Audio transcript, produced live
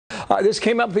This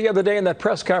came up the other day in that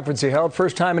press conference he held,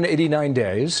 first time in 89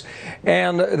 days.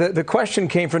 And the question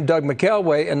came from Doug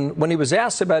McElway. And when he was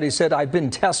asked about it, he said, I've been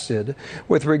tested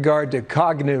with regard to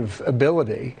cognitive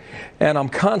ability, and I'm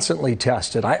constantly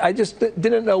tested. I just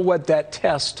didn't know what that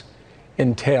test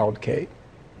entailed, Kate.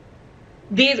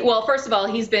 Well, first of all,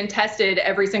 he's been tested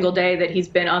every single day that he's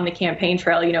been on the campaign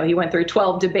trail. You know, he went through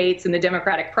 12 debates in the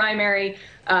Democratic primary.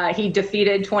 He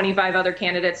defeated 25 other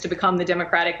candidates to become the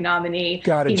Democratic nominee.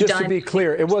 Got it. Just to be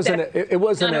clear,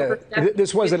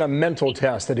 this wasn't a mental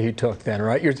test that he took then,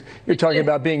 right? You're talking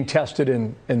about being tested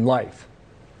in life.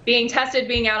 Being tested,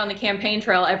 being out on the campaign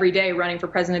trail every day, running for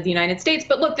president of the United States.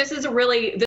 But look, this is a really